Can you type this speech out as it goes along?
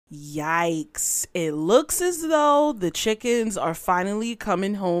Yikes. It looks as though the chickens are finally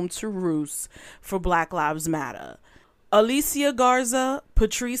coming home to roost for Black Lives Matter. Alicia Garza,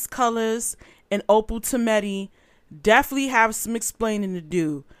 Patrisse Cullors, and Opal Tometi definitely have some explaining to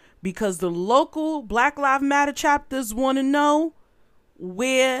do because the local Black Lives Matter chapters want to know,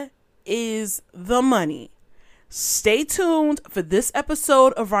 where is the money? Stay tuned for this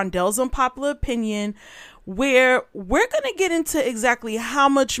episode of Rondell's Unpopular Opinion, where we're going to get into exactly how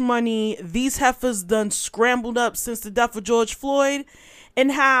much money these heifers done scrambled up since the death of George Floyd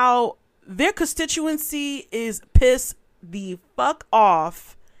and how their constituency is pissed the fuck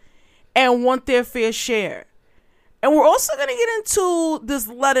off and want their fair share. And we're also going to get into this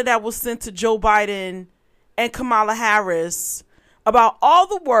letter that was sent to Joe Biden and Kamala Harris about all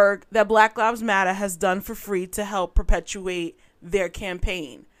the work that Black Lives Matter has done for free to help perpetuate their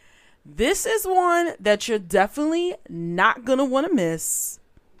campaign. This is one that you're definitely not going to want to miss.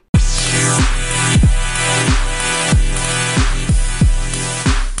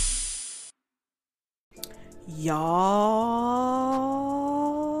 Y'all.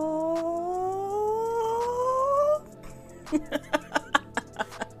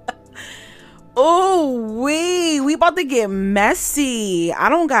 Oh, we about to get messy. I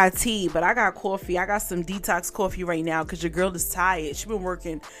don't got tea, but I got coffee. I got some detox coffee right now because your girl is tired. She been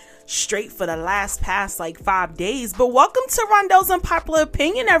working straight for the past 5 days. But welcome to Rondell's Unpopular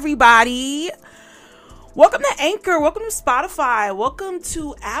Opinion, everybody. Welcome to Anchor. Welcome to Spotify. Welcome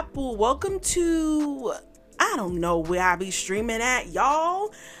to Apple. Welcome to, I don't know where I be streaming at,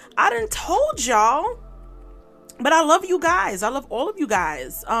 y'all. I done told y'all. But I love you guys. I love all of you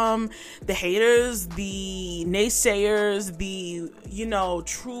guys. The haters, the naysayers, the,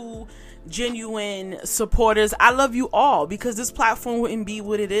 true, genuine supporters. I love you all because this platform wouldn't be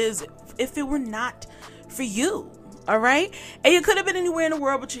what it is if it were not for you. All right. And you could have been anywhere in the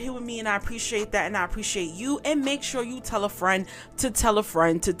world, but you're here with me. And I appreciate that. And I appreciate you. And make sure you tell a friend to tell a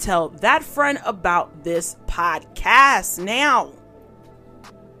friend to tell that friend about this podcast. Now.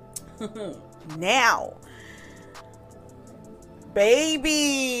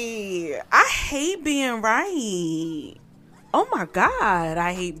 Baby, I hate being right. Oh my God,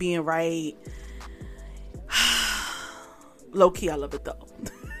 I hate being right. Low key, I love it though.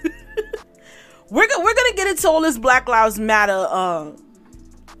 We're gonna get into all this Black Lives Matter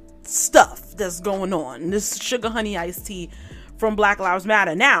stuff that's going on. This sugar honey iced tea from Black Lives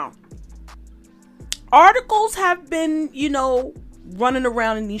Matter. Now, articles have been, running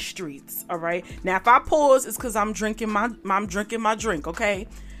around in these streets. All right. Now, if I pause, it's because I'm drinking my drink. Okay.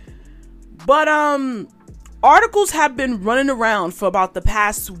 But articles have been running around for about the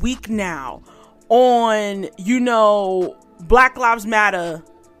past week now on, Black Lives Matter,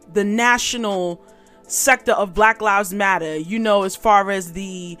 the national sector of Black Lives Matter, as far as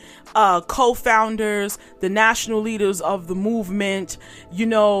the co-founders, the national leaders of the movement,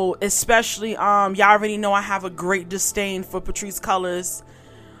 especially y'all already know I have a great disdain for Patrisse Cullors.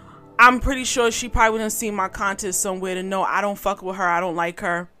 I'm pretty sure she probably wouldn't see my content somewhere to know I don't fuck with her. I don't like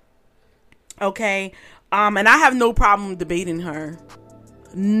her. Okay. And I have no problem debating her.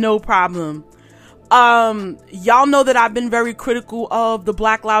 No problem. Y'all know that I've been very critical of the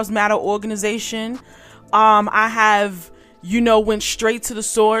Black Lives Matter organization. I have, went straight to the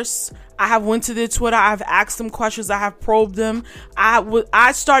source. I have went to their Twitter. I've asked them questions. I have probed them.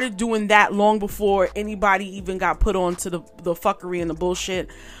 I started doing that long before anybody even got put on to the fuckery and the bullshit.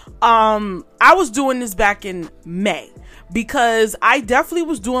 I was doing this back in May because I definitely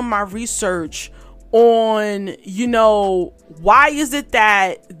was doing my research on, why is it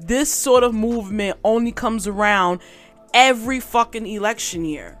that this sort of movement only comes around every fucking election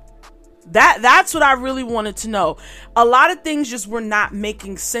year? That's what I really wanted to know. A lot of things just were not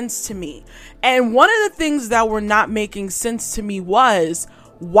making sense to me. And one of the things that were not making sense to me was,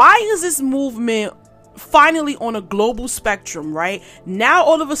 why is this movement finally on a global spectrum, right? Now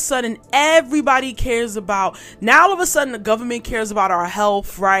all of a sudden everybody cares about, now all of a sudden the government cares about our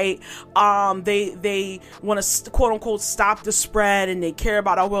health, right? They want to quote unquote stop the spread, and they care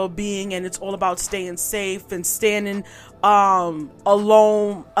about our well-being, and it's all about staying safe and standing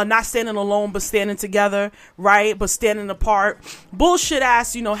alone, not standing alone but standing together, right? But standing apart, bullshit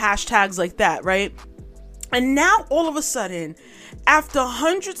ass, hashtags like that, right? And now all of a sudden, after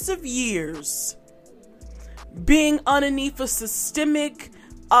hundreds of years being underneath a systemic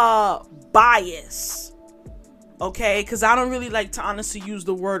bias, okay, because I don't really like to honestly use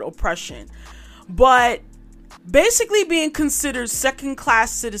the word oppression, but basically being considered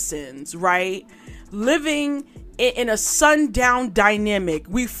second-class citizens, right? Living in a sundown dynamic.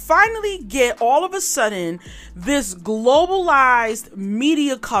 We finally get all of a sudden this globalized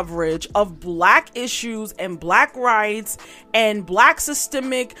media coverage of black issues and black rights and black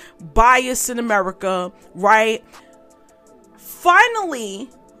systemic bias in America, right? Finally,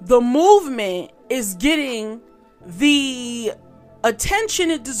 the movement is getting the attention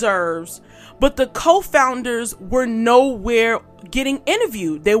it deserves, but the co-founders were nowhere getting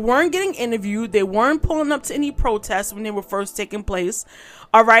interviewed. They weren't getting interviewed. They weren't pulling up to any protests when they were first taking place.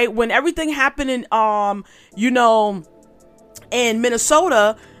 All right. When everything happened in, in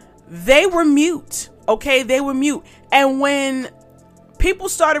Minnesota, they were mute. Okay. They were mute. And when people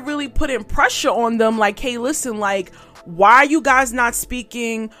started really putting pressure on them, like, hey, listen, like, why are you guys not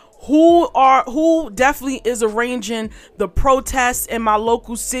speaking? Who definitely is arranging the protests in my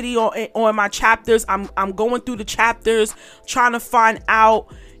local city or in my chapters? I'm going through the chapters trying to find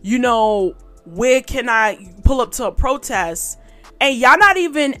out, where can I pull up to a protest? And y'all not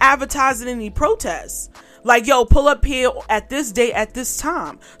even advertising any protests. Like, yo, pull up here at this date at this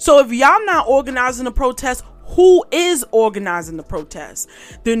time. So if y'all not organizing a protest, who is organizing the protest?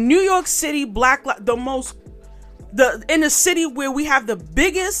 The New York City in the city where we have the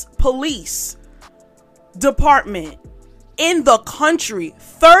biggest police department in the country,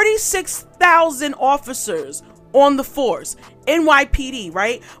 36,000 officers on the force, NYPD,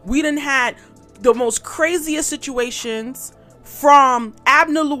 right? We done had the most craziest situations, from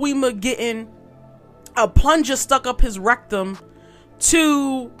Abner Louima getting a plunger stuck up his rectum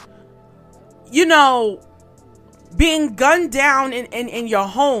to, being gunned down in your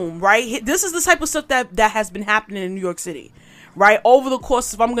home, right? This is the type of stuff that has been happening in New York City, right? Over the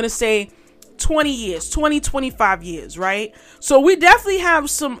course of, I'm going to say, 25 years, right? So we definitely have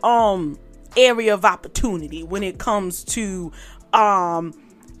some area of opportunity when it comes to, officers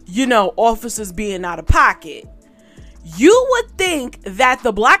being out of pocket. You would think that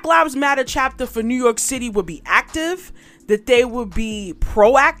the Black Lives Matter chapter for New York City would be active, that they would be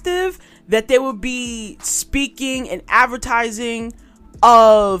proactive, that they would be speaking and advertising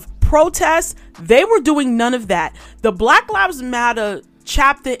of protests. They were doing none of that. The Black Lives Matter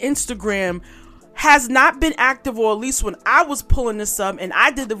chapter Instagram has not been active, or at least when I was pulling this up and I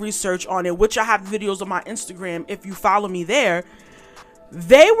did the research on it, which I have videos on my Instagram if you follow me there.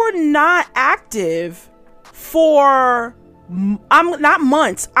 They were not active for, I'm not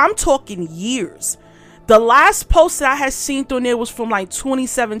months, I'm talking years. The last post that I had seen on there was from like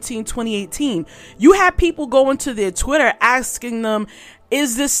 2017, 2018. You had people going to their Twitter asking them,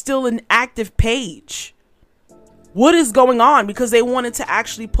 is this still an active page? What is going on? Because they wanted to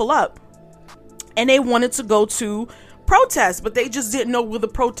actually pull up and they wanted to go to protests, but they just didn't know where the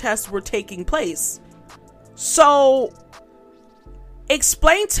protests were taking place. So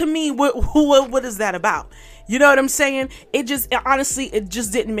explain to me what is that about? You know what I'm saying? It just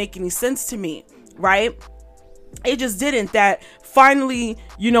didn't make any sense to me, right? It just didn't. That finally,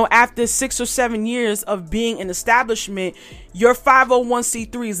 after 6 or 7 years of being an establishment, your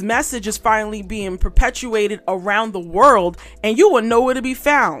 501c3's message is finally being perpetuated around the world, and you will nowhere to be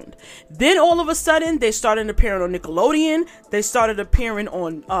found. Then all of a sudden, they started appearing on Nickelodeon. They started appearing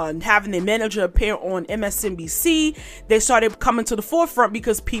on, having their manager appear on MSNBC. They started coming to the forefront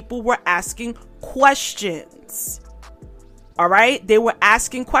because people were asking questions. All right. They were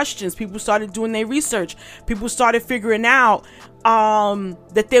asking questions. People started doing their research. People started figuring out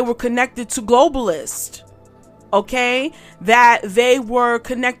that they were connected to globalists. Okay. That they were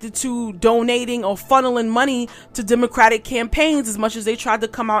connected to donating or funneling money to Democratic campaigns, as much as they tried to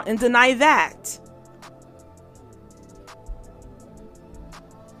come out and deny that.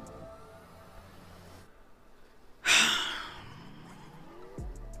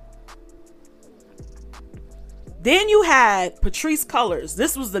 Then you had Patrisse Cullors.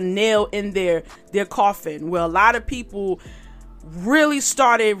 This was the nail in their coffin, where a lot of people really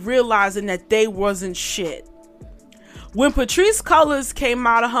started realizing that they wasn't shit. When Patrisse Cullors came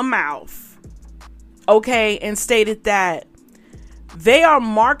out of her mouth, okay, and stated that they are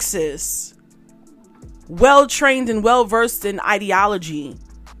Marxists, well-trained and well-versed in ideology,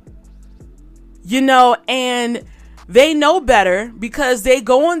 and they know better because they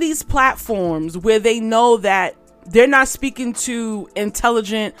go on these platforms where they know that they're not speaking to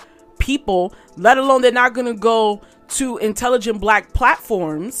intelligent people, let alone they're not going to go to intelligent black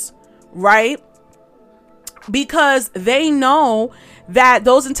platforms, right? Because they know that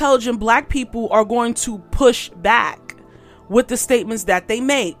those intelligent black people are going to push back with the statements that they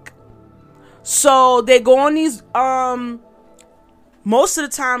make. So they go on these, most of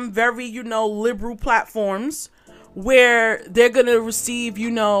the time, very, liberal platforms where they're going to receive,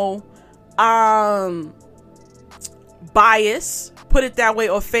 bias, put it that way,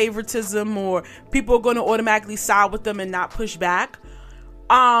 or favoritism, or people are going to automatically side with them and not push back,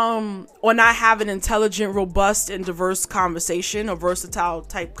 or not have an intelligent, robust, and diverse conversation, a versatile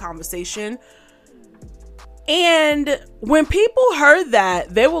type conversation. And when people heard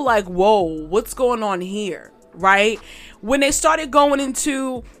that, they were like, whoa, what's going on here, right? When they started going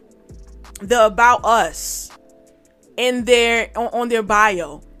into the About Us in on their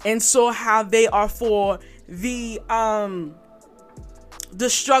bio and saw how they are for the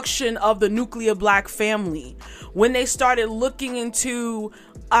destruction of the nuclear black family, when they started looking into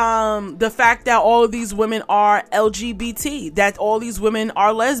the fact that all of these women are LGBT, that all these women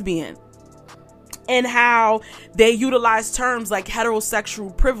are lesbian, and how they utilize terms like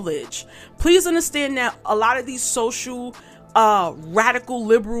heterosexual privilege. Please understand that a lot of these social radical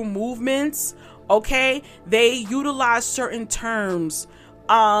liberal movements, okay, they utilize certain terms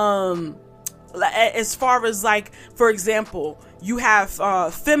as far as, like, for example, you have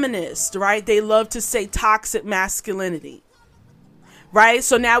feminists, right? They love to say toxic masculinity, right?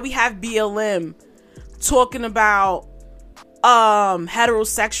 So now we have BLM talking about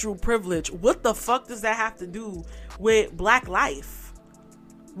heterosexual privilege. What the fuck does that have to do with black life?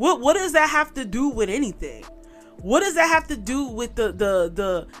 What does that have to do with anything? What does that have to do with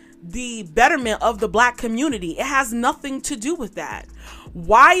the betterment of the black community? It has nothing to do with that.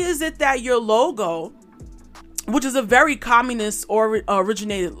 Why is it that your logo, which is a very communist or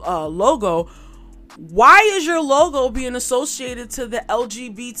originated logo, why is your logo being associated to the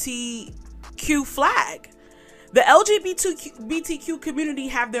LGBTQ flag? The LGBTQ community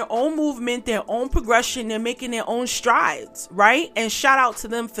have their own movement, their own progression. They're making their own strides, right? And shout out to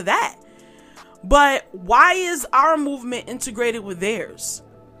them for that. But why is our movement integrated with theirs?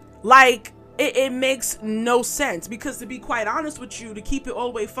 Like, it makes no sense. Because to be quite honest with you, to keep it all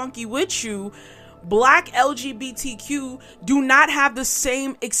the way funky with you, black LGBTQ do not have the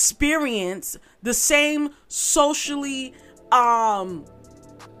same experience, the same socially,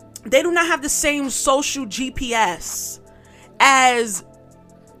 they do not have the same social GPS as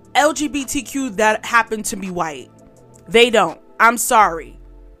LGBTQ that happen to be white. They don't. I'm sorry.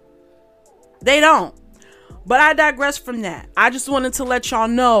 They don't. But I digress from that. I just wanted to let y'all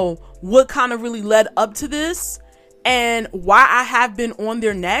know what kind of really led up to this and why I have been on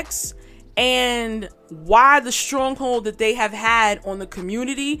their necks and why the stronghold that they have had on the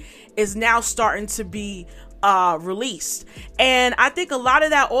community is now starting to be released. And I think a lot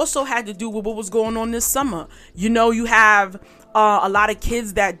of that also had to do with what was going on this summer. You know, you have a lot of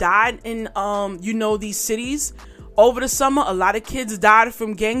kids that died in these cities over the summer. A lot of kids died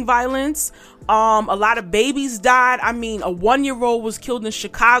from gang violence. A lot of babies died. I mean, a 1-year-old was killed in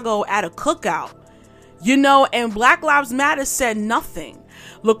Chicago at a cookout, and Black Lives Matter said nothing.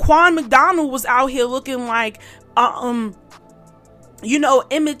 Laquan McDonald was out here looking like Emmett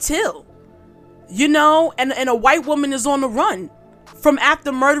Till, and a white woman is on the run from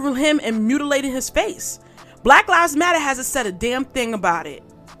after murdering him and mutilating his face. Black Lives Matter hasn't said a damn thing about it.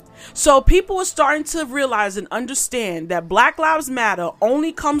 So people are starting to realize and understand that Black Lives Matter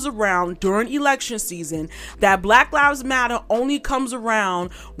only comes around during election season, that Black Lives Matter only comes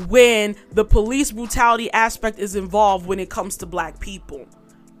around when the police brutality aspect is involved when it comes to black people.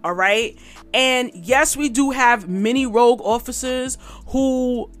 All right. And yes, we do have many rogue officers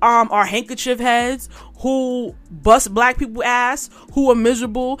who are handkerchief heads, who bust black people ass, who are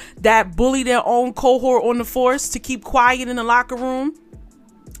miserable, that bully their own cohort on the force to keep quiet in the locker room.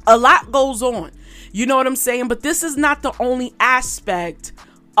 A lot goes on. You know what I'm saying? But this is not the only aspect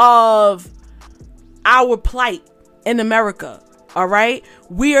of our plight in America. All right.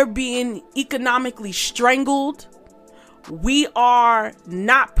 We are being economically strangled. We are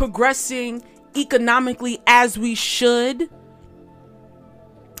not progressing economically as we should.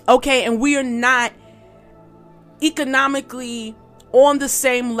 Okay. And we are not economically on the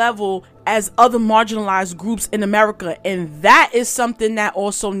same level as other marginalized groups in America. And that is something that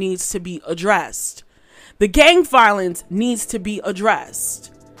also needs to be addressed. The gang violence needs to be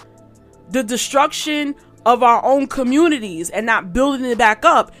addressed. The destruction of our own communities and not building it back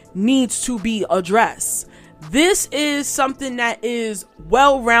up needs to be addressed. This is something that is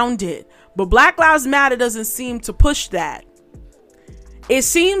well-rounded, but Black Lives Matter doesn't seem to push that. It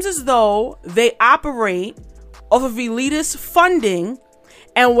seems as though they operate off of elitist funding,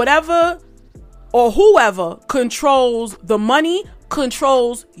 and whatever or whoever controls the money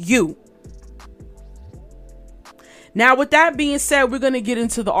controls you. Now, with that being said, we're going to get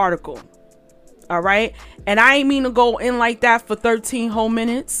into the article. All right. And I ain't mean to go in like that for 13 whole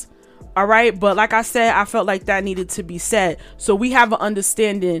minutes, All right. But like I said, I felt like that needed to be said, so we have an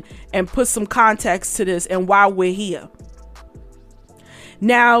understanding and put some context to this and why we're here.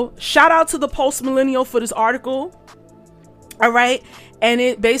 Now, shout out to the Post Millennial for this article. All right. And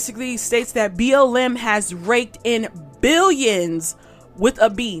it basically states that BLM has raked in billions, with a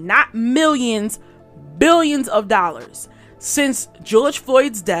B, not millions, billions of dollars since George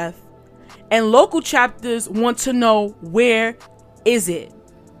Floyd's death. And local chapters want to know, where is it?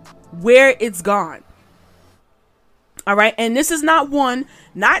 Where it's gone. All right. And this is not one,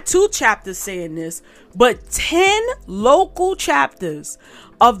 not two chapters saying this, but 10 local chapters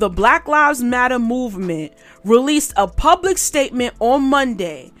of the Black Lives Matter movement released a public statement on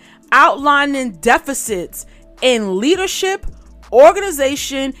Monday outlining deficits in leadership,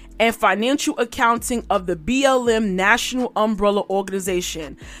 organization, and financial accounting of the BLM National Umbrella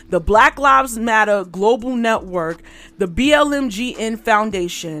Organization, the Black Lives Matter Global Network, the BLMGN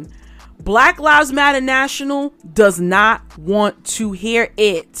Foundation. Black Lives Matter National does not want to hear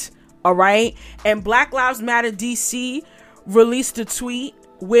it. All right. And Black Lives Matter DC released a tweet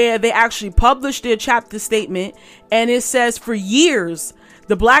where they actually published their chapter statement. And it says, for years,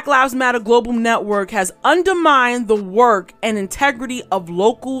 the Black Lives Matter Global Network has undermined the work and integrity of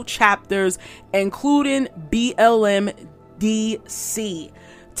local chapters, including BLM DC.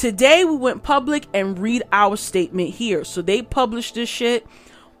 Today, we went public and read our statement here. So they published this shit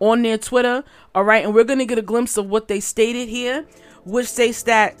on their Twitter. All right. And we're going to get a glimpse of what they stated here, which states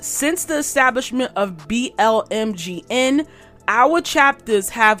that since the establishment of BLMGN, our chapters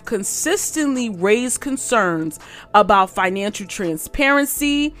have consistently raised concerns about financial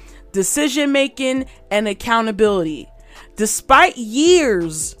transparency, decision-making, and accountability. Despite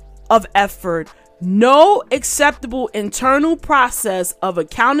years of effort, no acceptable internal process of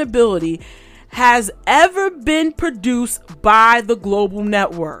accountability has ever been produced by the global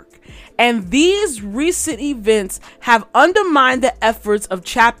network. And these recent events have undermined the efforts of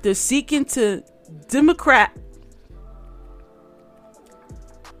chapters seeking to democratize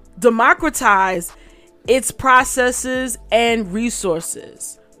its processes and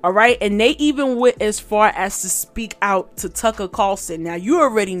resources. All right. And they even went as far as to speak out to Tucker Carlson. Now, you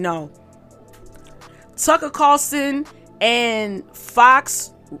already know Tucker Carlson and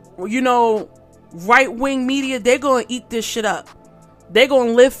Fox, right-wing media, they're going to eat this shit up. They're going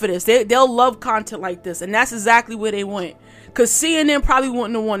to live for this. They'll love content like this. And that's exactly where they went. Because CNN probably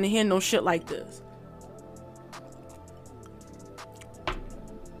wouldn't have wanted to hear no shit like this.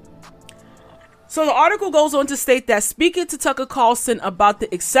 So the article goes on to state that speaking to Tucker Carlson about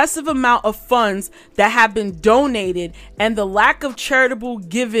the excessive amount of funds that have been donated and the lack of charitable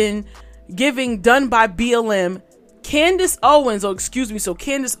giving done by BLM, Candace Owens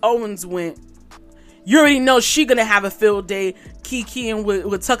went, you already know she gonna have a field day kikiing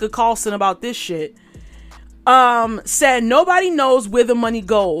with Tucker Carlson about this shit. Said nobody knows where the money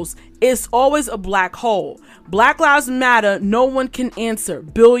goes. It's always a black hole. Black Lives Matter, no one can answer.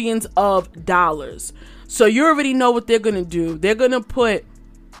 Billions of dollars. So you already know what they're gonna do. They're gonna put,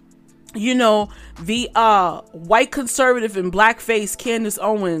 the white conservative and blackface Candace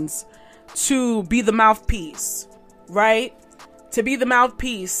Owens to be the mouthpiece, right? To be the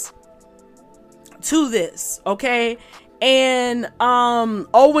mouthpiece to this, okay? And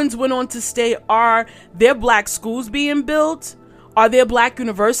Owens went on to state, are there black schools being built? Are there black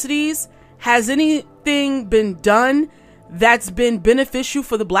universities? Has anything been done that's been beneficial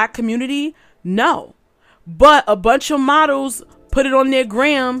for the black community? No. But a bunch of models put it on their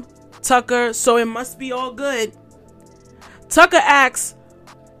gram, Tucker, so it must be all good. Tucker asks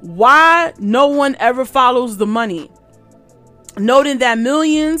why no one ever follows the money, noting that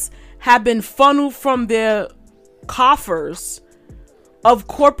millions have been funneled from their coffers of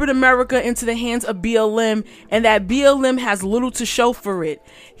corporate America into the hands of BLM, and that BLM has little to show for it.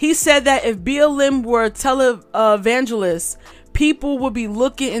 He said that if BLM were televangelists, people would be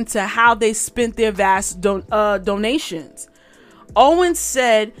looking into how they spent their vast donations. Owens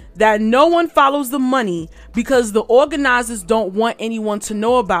said that no one follows the money because the organizers don't want anyone to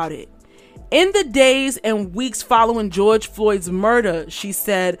know about it. In the days and weeks following George Floyd's murder, she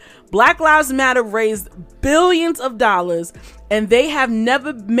said, Black Lives Matter raised billions of dollars, and they have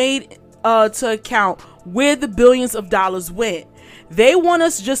never made to account where the billions of dollars went. They want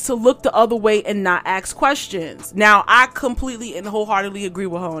us just to look the other way and not ask questions. Now, I completely and wholeheartedly agree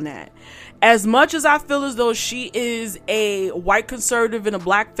with her on that. As much as I feel as though she is a white conservative in a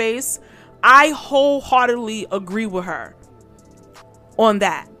blackface, I wholeheartedly agree with her on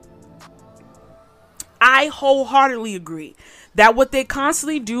that. I wholeheartedly agree that what they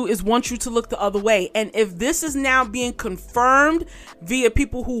constantly do is want you to look the other way. And if this is now being confirmed via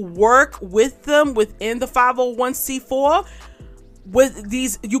people who work with them within the 501c4, with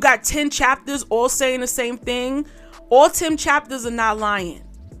these, you got 10 chapters all saying the same thing. All 10 chapters are not lying.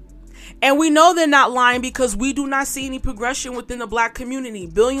 And we know they're not lying because we do not see any progression within the black community.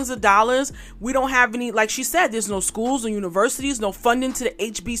 Billions of dollars. We don't have any, like she said, there's no schools or universities, no funding to the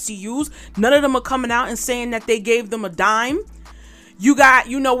HBCUs. None of them are coming out and saying that they gave them a dime. You got,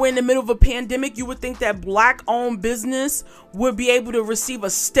 we're in the middle of a pandemic. You would think that black owned business would be able to receive a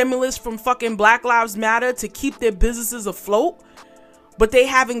stimulus from fucking Black Lives Matter to keep their businesses afloat. But they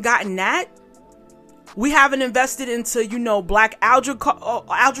haven't gotten that. We haven't invested into, black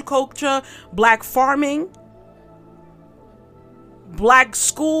agriculture, black farming, black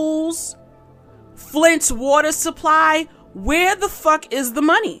schools, Flint's water supply. Where the fuck is the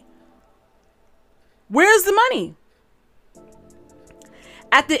money? Where's the money?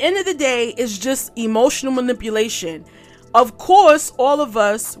 At the end of the day, it's just emotional manipulation. Of course, all of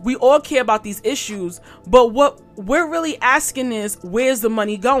us, we all care about these issues, but what we're really asking is, where's the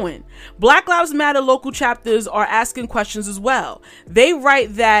money going? Black Lives Matter local chapters are asking questions as well. They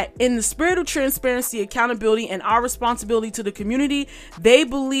write that in the spirit of transparency, accountability, and our responsibility to the community, they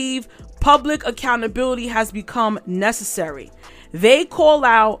believe public accountability has become necessary. They call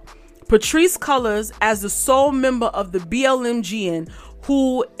out Patrisse Cullors as the sole member of the BLMGN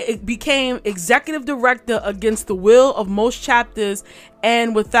who became executive director against the will of most chapters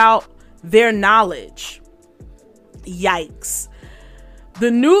and without their knowledge. Yikes.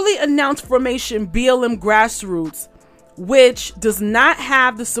 The newly announced formation BLM Grassroots, which does not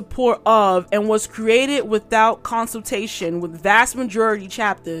have the support of and was created without consultation with vast majority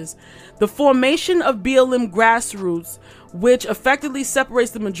chapters, the formation of BLM Grassroots, which effectively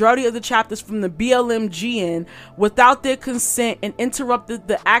separates the majority of the chapters from the BLMGN without their consent and interrupted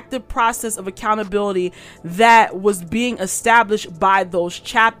the active process of accountability that was being established by those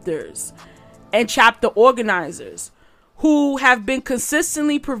chapters and chapter organizers, who have been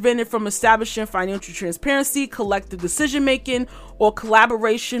consistently prevented from establishing financial transparency, collective decision-making, or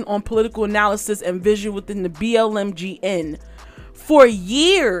collaboration on political analysis and vision within the BLMGN. For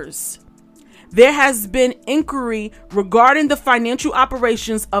years, there has been inquiry regarding the financial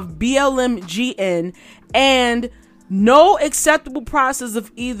operations of BLMGN and no acceptable process of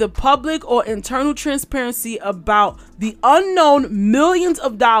either public or internal transparency about the unknown millions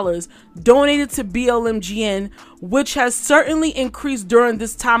of dollars donated to BLMGN, which has certainly increased during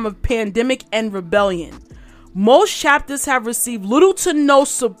this time of pandemic and rebellion. Most chapters have received little to no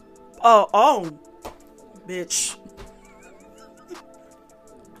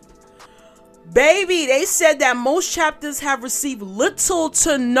Baby, they said that most chapters have received little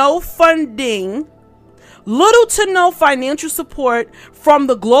to no funding, little to no financial support from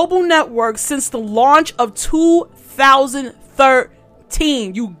the global network since the launch of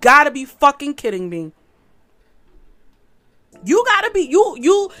 2013. You gotta be fucking kidding me. You gotta be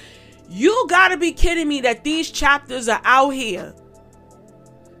kidding me that these chapters are out here.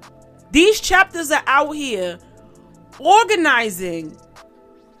 These chapters are out here organizing,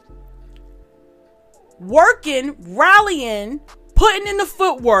 working, rallying, putting in the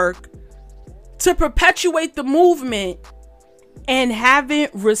footwork to perpetuate the movement and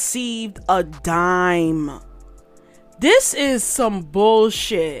haven't received a dime. This is some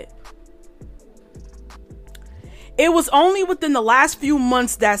bullshit. It was only within the last few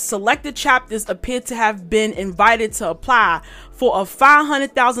months that selected chapters appeared to have been invited to apply for a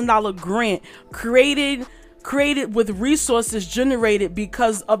 $500,000 grant created with resources generated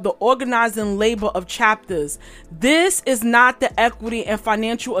because of the organizing labor of chapters. This is not the equity and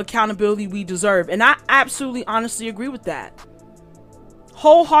financial accountability we deserve. And I absolutely honestly agree with that.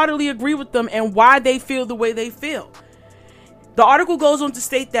 Wholeheartedly agree with them and why they feel the way they feel. The article goes on to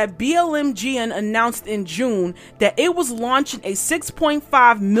state that BLMGN announced in June that it was launching a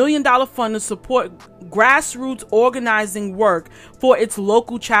 $6.5 million fund to support grassroots organizing work for its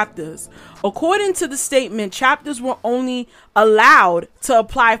local chapters. According to the statement, chapters were only allowed to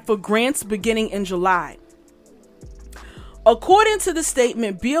apply for grants beginning in July. According to the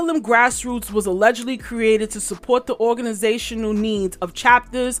statement, BLM Grassroots was allegedly created to support the organizational needs of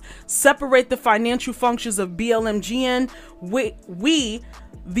chapters, separate the financial functions of BLMGN. We,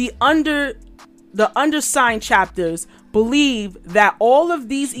 the undersigned chapters, believe that all of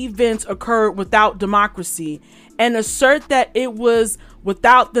these events occurred without democracy and assert that it was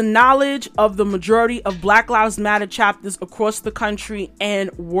without the knowledge of the majority of Black Lives Matter chapters across the country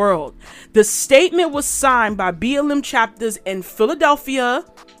and world. The statement was signed by BLM chapters in Philadelphia,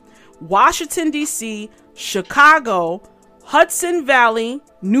 Washington, D.C., Chicago, Hudson Valley,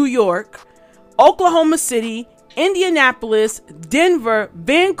 New York, Oklahoma City, Indianapolis, Denver,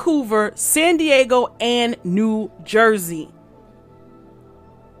 Vancouver, San Diego, and New Jersey.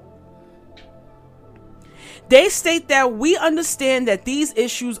 They state that we understand that these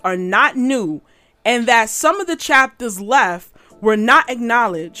issues are not new and that some of the chapters left were not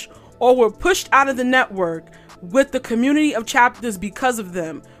acknowledged or were pushed out of the network with the community of chapters because of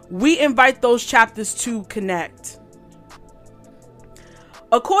them. We invite those chapters to connect.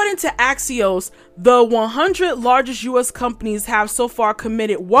 According to Axios, the 100 largest U.S. companies have so far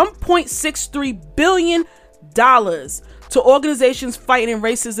committed $1.63 billion to organizations fighting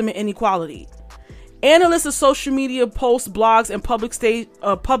racism and inequality. Analysts of social media posts, blogs, and public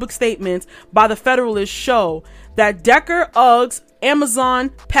statements by the Federalist show that Decker, Uggs, Amazon,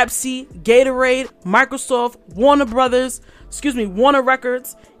 Pepsi, Gatorade, Microsoft, Warner Records,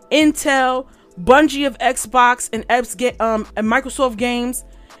 Intel, Bungie of Xbox and Microsoft Games,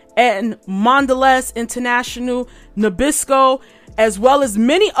 and Mondelez International, Nabisco, as well as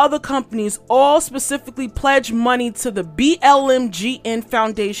many other companies, all specifically pledge money to the BLMGN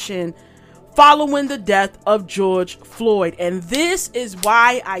Foundation following the death of George Floyd. And this is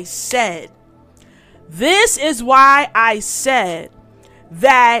why I said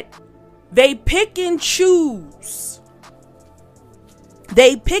that they pick and choose.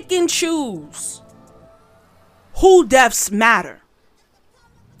 They pick and choose who deaths matter.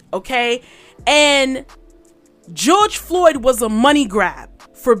 Okay? And George Floyd was a money grab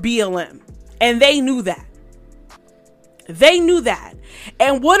for BLM. And they knew that.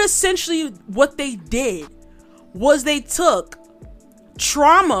 And what they did was they took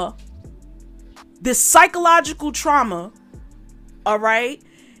trauma, this psychological trauma, all right,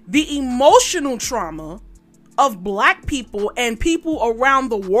 the emotional trauma of black people and people around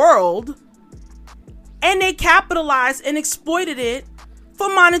the world, and they capitalized and exploited it for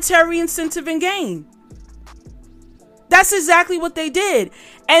monetary incentive and gain. That's exactly what they did.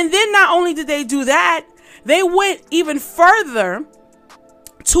 And then not only did they do that, they went even further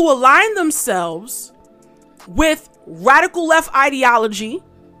to align themselves with radical left ideology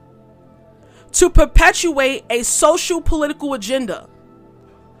to perpetuate a social political agenda.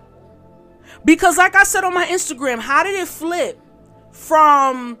 Because like I said on my Instagram, how did it flip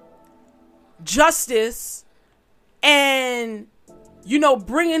from justice and,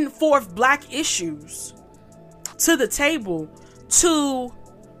 bringing forth black issues to the table to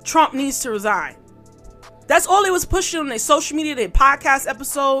Trump needs to resign? That's all they was pushing on their social media, their podcast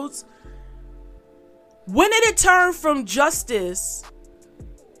episodes. When did it turn from justice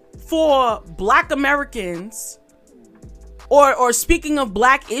for black Americans or speaking of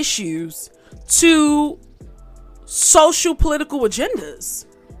black issues to social political agendas?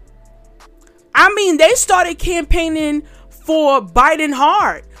 I mean, they started campaigning for Biden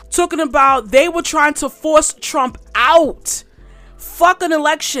hard, talking about they were trying to force Trump out. Fuck an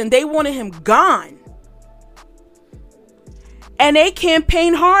election. They wanted him gone. And they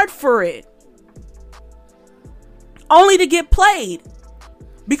campaigned hard for it, only to get played.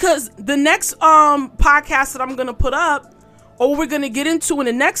 Because the next podcast that I'm going to put up, or we're going to get into in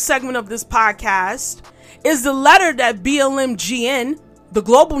the next segment of this podcast, is the letter that BLMGN, the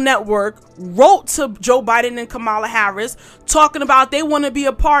global network, wrote to Joe Biden and Kamala Harris, talking about they want to be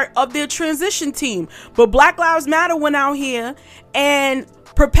a part of their transition team. But Black Lives Matter went out here and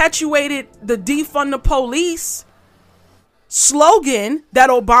perpetuated the defund the police slogan that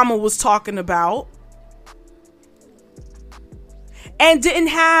Obama was talking about, and didn't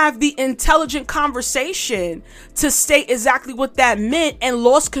have the intelligent conversation to state exactly what that meant, and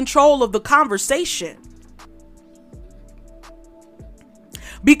lost control of the conversation.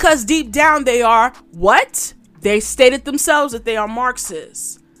 Because deep down they are what? They stated themselves that they are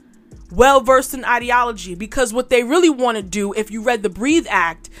Marxists, well versed in ideology, because what they really want to do, if you read the Breathe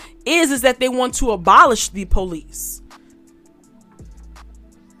Act, is that they want to abolish the police.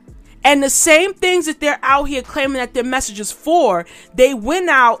 And the same things that they're out here claiming that their message is for, they went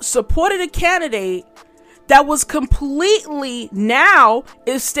out, supported a candidate that was completely, now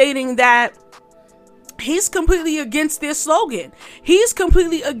is stating that he's completely against their slogan. He's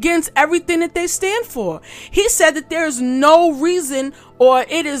completely against everything that they stand for. He said that there is no reason, or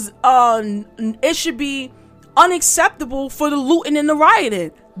it should be unacceptable for the looting and the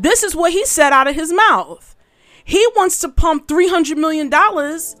rioting. This is what he said out of his mouth. He wants to pump $300 million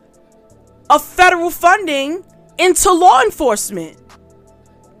of federal funding into law enforcement.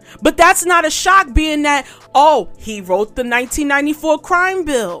 But that's not a shock, being that, he wrote the 1994 crime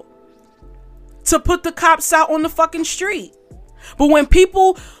bill to put the cops out on the fucking street. But when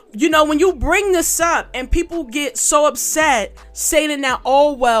people you know, when you bring this up and people get so upset saying that,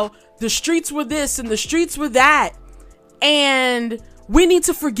 oh, well, the streets were this and the streets were that, and we need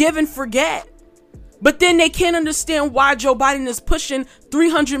to forgive and forget. But then they can't understand why Joe Biden is pushing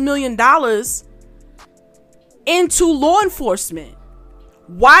 $300 million into law enforcement.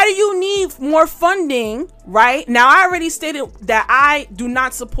 Why do you need more funding, right? Now, I already stated that I do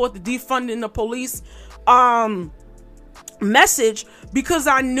not support the defunding the police message, because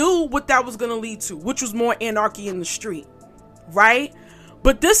I knew what that was going to lead to, which was more anarchy in the street, right?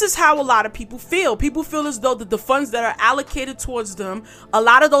 But this is how a lot of people feel. People feel as though that the funds that are allocated towards them, a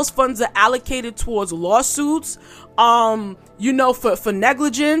lot of those funds are allocated towards lawsuits, you know, for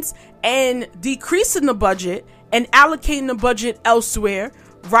negligence, and decreasing the budget and allocating the budget elsewhere,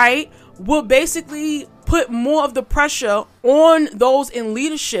 right, will basically put more of the pressure on those in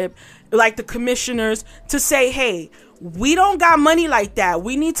leadership, like the commissioners, to say, hey, we don't got money like that.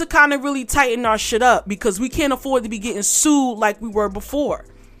 We need to kind of really tighten our shit up, because we can't afford to be getting sued like we were before.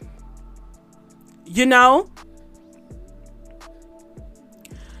 You know?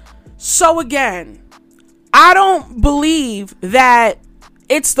 So again, I don't believe that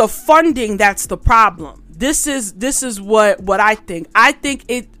it's the funding that's the problem. This is what I think. I think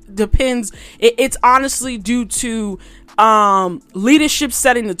it depends. It's honestly due to leadership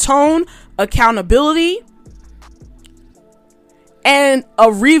setting the tone, accountability, and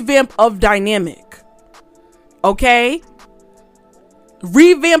a revamp of dynamic. Okay?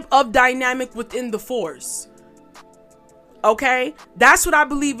 Revamp of dynamic within the force. Okay? That's what I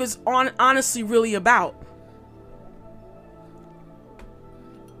believe is honestly really about.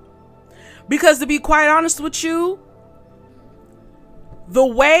 Because to be quite honest with you, the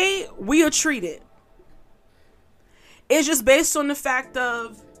way we are treated is just based on the fact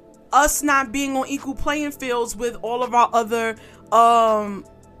of us not being on equal playing fields with all of our other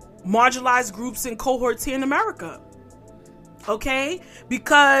marginalized groups and cohorts here in America. Okay?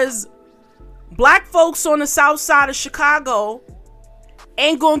 Because black folks on the south side of Chicago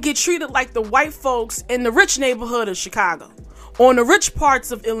ain't gonna get treated like the white folks in the rich neighborhood of Chicago, or in the rich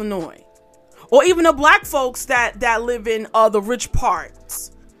parts of Illinois, or even the black folks that live in the rich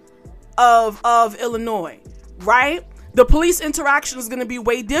parts of Illinois, right? The police interaction is going to be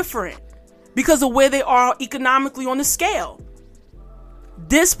way different because of where they are economically on the scale.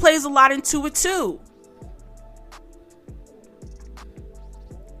 This plays a lot into it too.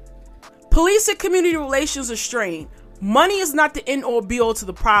 Police and community relations are strained. Money is not the end or be all to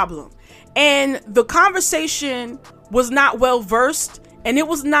the problem. And the conversation was not well versed, and it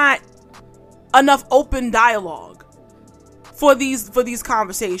was not enough open dialogue for these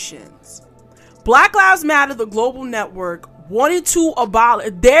conversations. Black Lives Matter, the global network, wanted to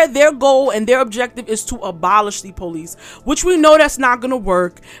abolish their goal, and their objective is to abolish the police, which we know that's not going to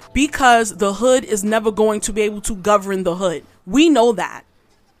work, because the hood is never going to be able to govern the hood. We know that.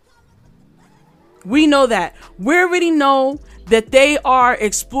 We know that. We already know that they are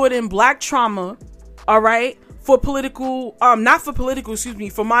exploiting black trauma, all right, for political,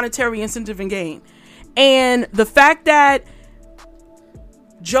 for monetary incentive and gain. And the fact that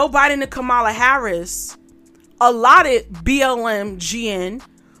Joe Biden and Kamala Harris allotted BLM GN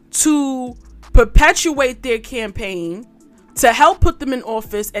to perpetuate their campaign to help put them in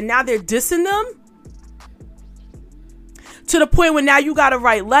office, and now they're dissing them to the point where now you got to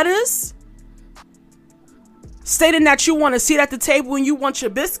write letters stating that you want a seat at the table and you want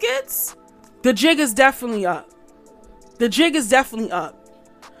your biscuits. The jig is definitely up. The jig is definitely up.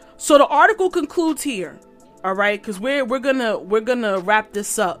 So the article concludes here, all right? Because we're gonna wrap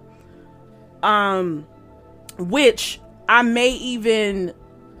this up. Which I may even,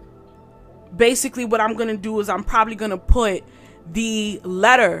 basically what I'm gonna do is I'm probably gonna put the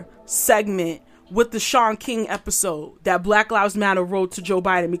letter segment with the Shaun King episode that Black Lives Matter wrote to Joe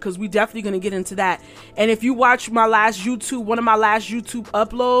Biden, because we definitely gonna get into that. And if you watch one of my last YouTube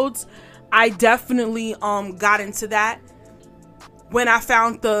uploads, I definitely got into that when I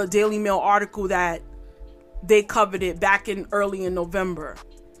found the Daily Mail article that they covered it back in early in November.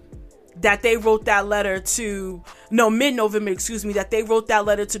 That they wrote that letter to, mid-November, that they wrote that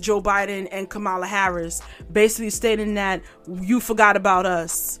letter to Joe Biden and Kamala Harris, basically stating that you forgot about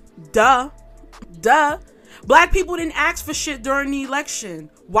us. Duh. Black people didn't ask for shit during the election.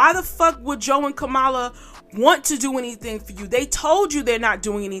 Why the fuck would Joe and Kamala want to do anything for you? They told you they're not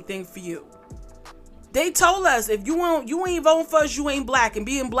doing anything for you. They told us, if you ain't voting for us, you ain't black, and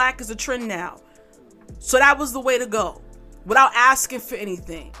being black is a trend now. So that was the way to go, without asking for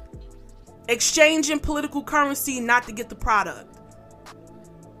anything. Exchanging political currency not to get the product.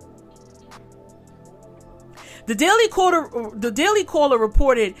 The Daily Caller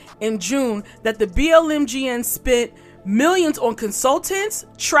reported in June that the BLMGN spent millions on consultants,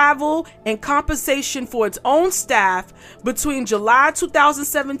 travel, and compensation for its own staff between July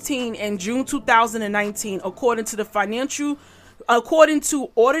 2017 and June 2019, according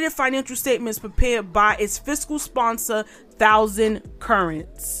to audited financial statements prepared by its fiscal sponsor, Thousand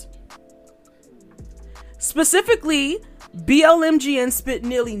Currents. Specifically, BLMGN spent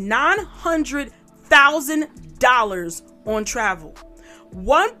nearly $900,000 on travel,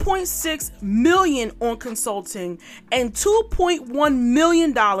 $1.6 million on consulting, and $2.1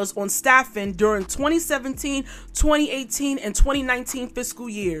 million on staffing during 2017, 2018, and 2019 fiscal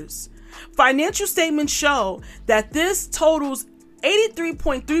years. Financial statements show that this totals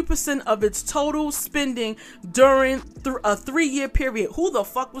 83.3% of its total spending during a 3-year period. Who the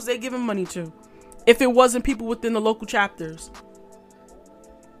fuck was they giving money to if it wasn't people within the local chapters?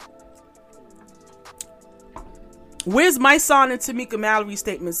 Where's Mysonne and Tamika Mallory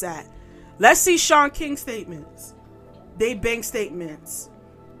statements at? Let's see Shaun King's statements. They bank statements.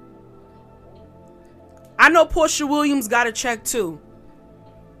 I know Portia Williams got a check too.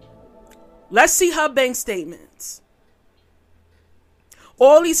 Let's see her bank statements.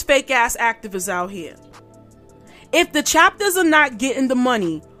 All these fake ass activists out here. If the chapters are not getting the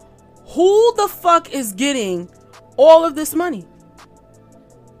money, who the fuck is getting all of this money?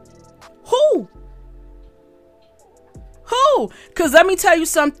 Who? Because let me tell you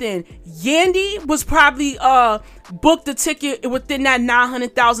something. Yandy was probably booked a ticket within that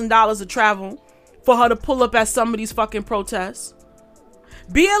 $900,000 of travel for her to pull up at some of these fucking protests.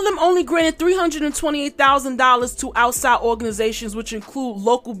 BLM only granted $328,000 to outside organizations, which include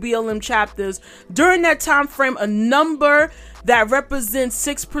local BLM chapters. During that time frame, a number that represents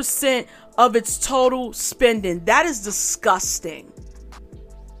 6% of its total spending. That is disgusting.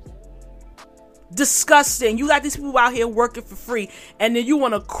 Disgusting. You got these people out here working for free, and then you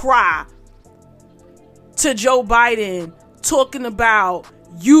want to cry to Joe Biden talking about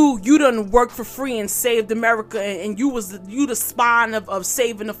you done worked for free and saved America, and you the spine of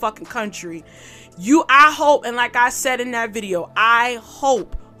saving the fucking country. I hope, and like I said in that video, I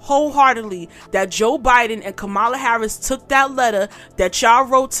hope wholeheartedly that Joe Biden and Kamala Harris took that letter that y'all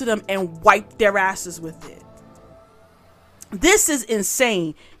wrote to them and wiped their asses with it. This is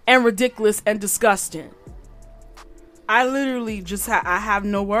insane and ridiculous and disgusting. I literally just I have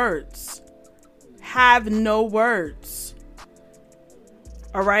no words.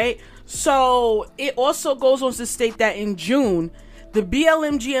 All right. So it also goes on to state that in June, the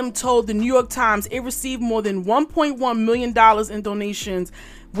BLMGM told the New York Times it received more than $1.1 million in donations,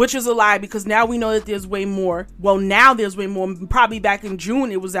 which is a lie because now we know that there's way more. Well, now there's way more. Probably back in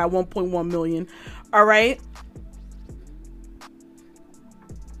June, it was at 1.1 million. All right.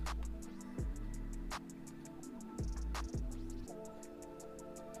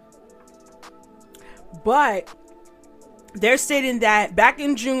 But they're stating that back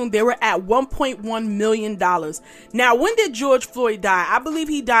in June, they were at $1.1 million. Now, when did George Floyd die? I believe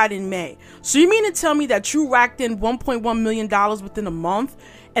he died in May. So you mean to tell me that you racked in $1.1 million within a month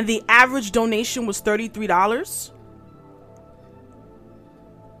and the average donation was $33?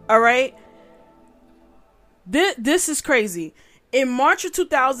 All right. This is crazy. In March of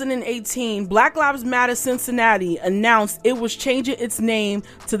 2018, Black Lives Matter Cincinnati announced it was changing its name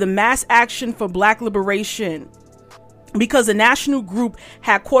to the Mass Action for Black Liberation because a national group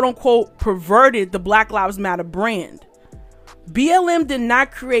had quote-unquote perverted the Black Lives Matter brand. BLM did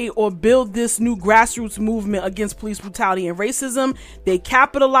not create or build this new grassroots movement against police brutality and racism. They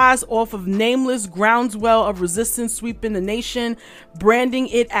capitalized off of nameless groundswell of resistance sweeping the nation, branding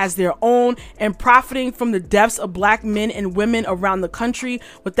it as their own, and profiting from the deaths of black men and women around the country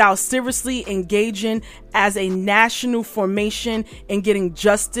without seriously engaging as a national formation and getting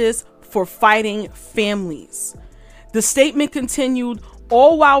justice for fighting families. The statement continued,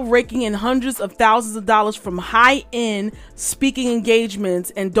 all while raking in hundreds of thousands of dollars from high-end speaking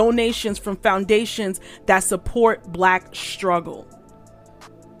engagements and donations from foundations that support Black struggle.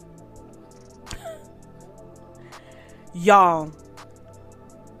 Y'all,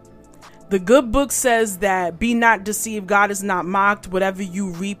 the good book says that be not deceived, God is not mocked. Whatever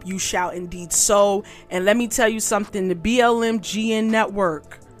you reap, you shall indeed sow. And let me tell you something, the BLMGN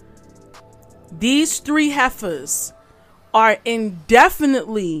network, these three heifers are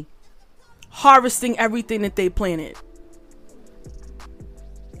indefinitely harvesting everything that they planted.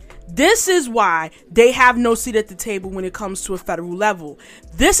 This is why they have no seat at the table when it comes to a federal level.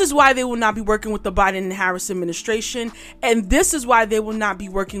 This is why they will not be working with the Biden and Harris administration. And this is why they will not be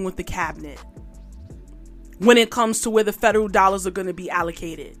working with the cabinet when it comes to where the federal dollars are going to be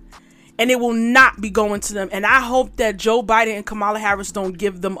allocated. And it will not be going to them. And I hope that Joe Biden and Kamala Harris don't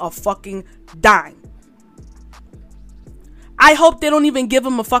give them a fucking dime. I hope they don't even give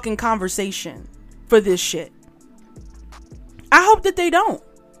them a fucking conversation for this shit. I hope that they don't.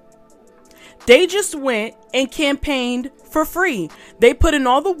 They just went and campaigned for free. They put in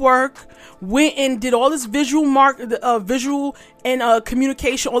all the work, went and did all this visual and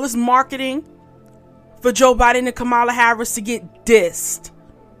communication, all this marketing for Joe Biden and Kamala Harris to get dissed.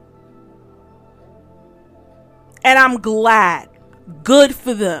 And I'm glad. Good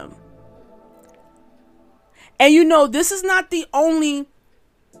for them. And you know, this is not the only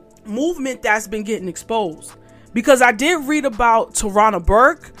movement that's been getting exposed. Because I did read about Tarana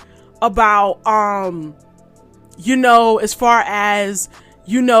Burke, about, as far as,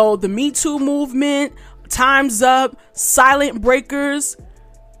 the Me Too movement, Time's Up, Silent Breakers.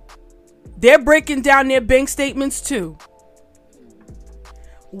 They're breaking down their bank statements too.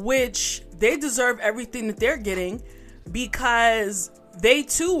 Which they deserve everything that they're getting because they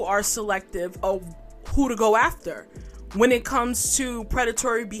too are selective of who to go after when it comes to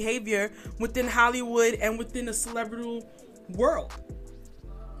predatory behavior within Hollywood and within the celebrity world.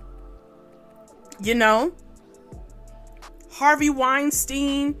 Harvey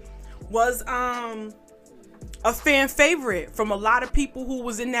Weinstein was a fan favorite from a lot of people who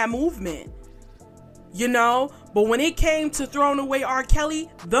was in that movement. But when it came to throwing away R. Kelly,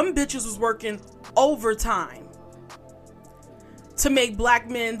 them bitches was working overtime to make black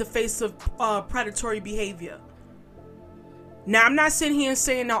men the face of predatory behavior. Now, I'm not sitting here and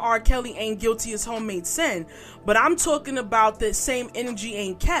saying that R. Kelly ain't guilty as homemade sin, but I'm talking about the same energy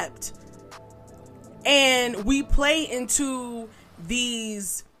ain't kept. And we play into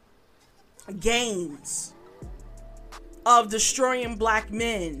these games of destroying black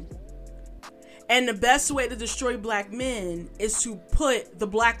men. And the best way to destroy black men is to put the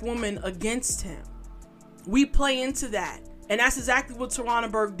black woman against him. We play into that. And that's exactly what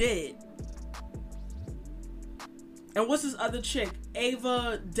Tarana Burke did. And what's this other chick?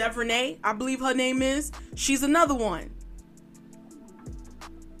 Ava DuVernay, I believe her name is. She's another one.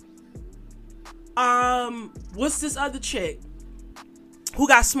 What's this other chick who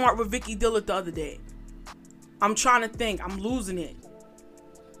got smart with Vicky Dillard the other day? I'm trying to think. I'm losing it.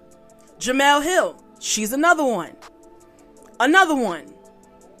 Jemele Hill. She's another one. Another one.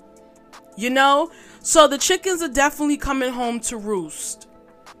 So the chickens are definitely coming home to roost.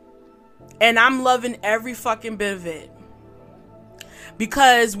 And I'm loving every fucking bit of it.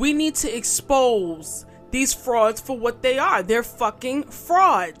 Because we need to expose these frauds for what they are. They're fucking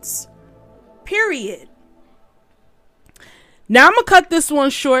frauds. Period. Now I'm going to cut this one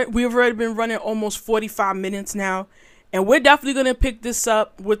short. We've already been running almost 45 minutes now. And we're definitely going to pick this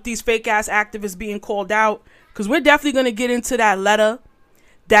up with these fake ass activists being called out. Because we're definitely going to get into that letter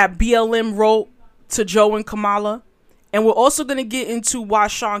that BLM wrote to Joe and Kamala. And we're also going to get into why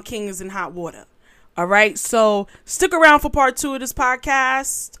Shaun King is in hot water. All right. So stick around for part 2 of this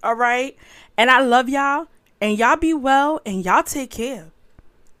podcast. All right. And I love y'all. And y'all be well. And y'all take care.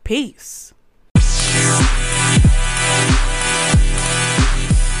 Peace.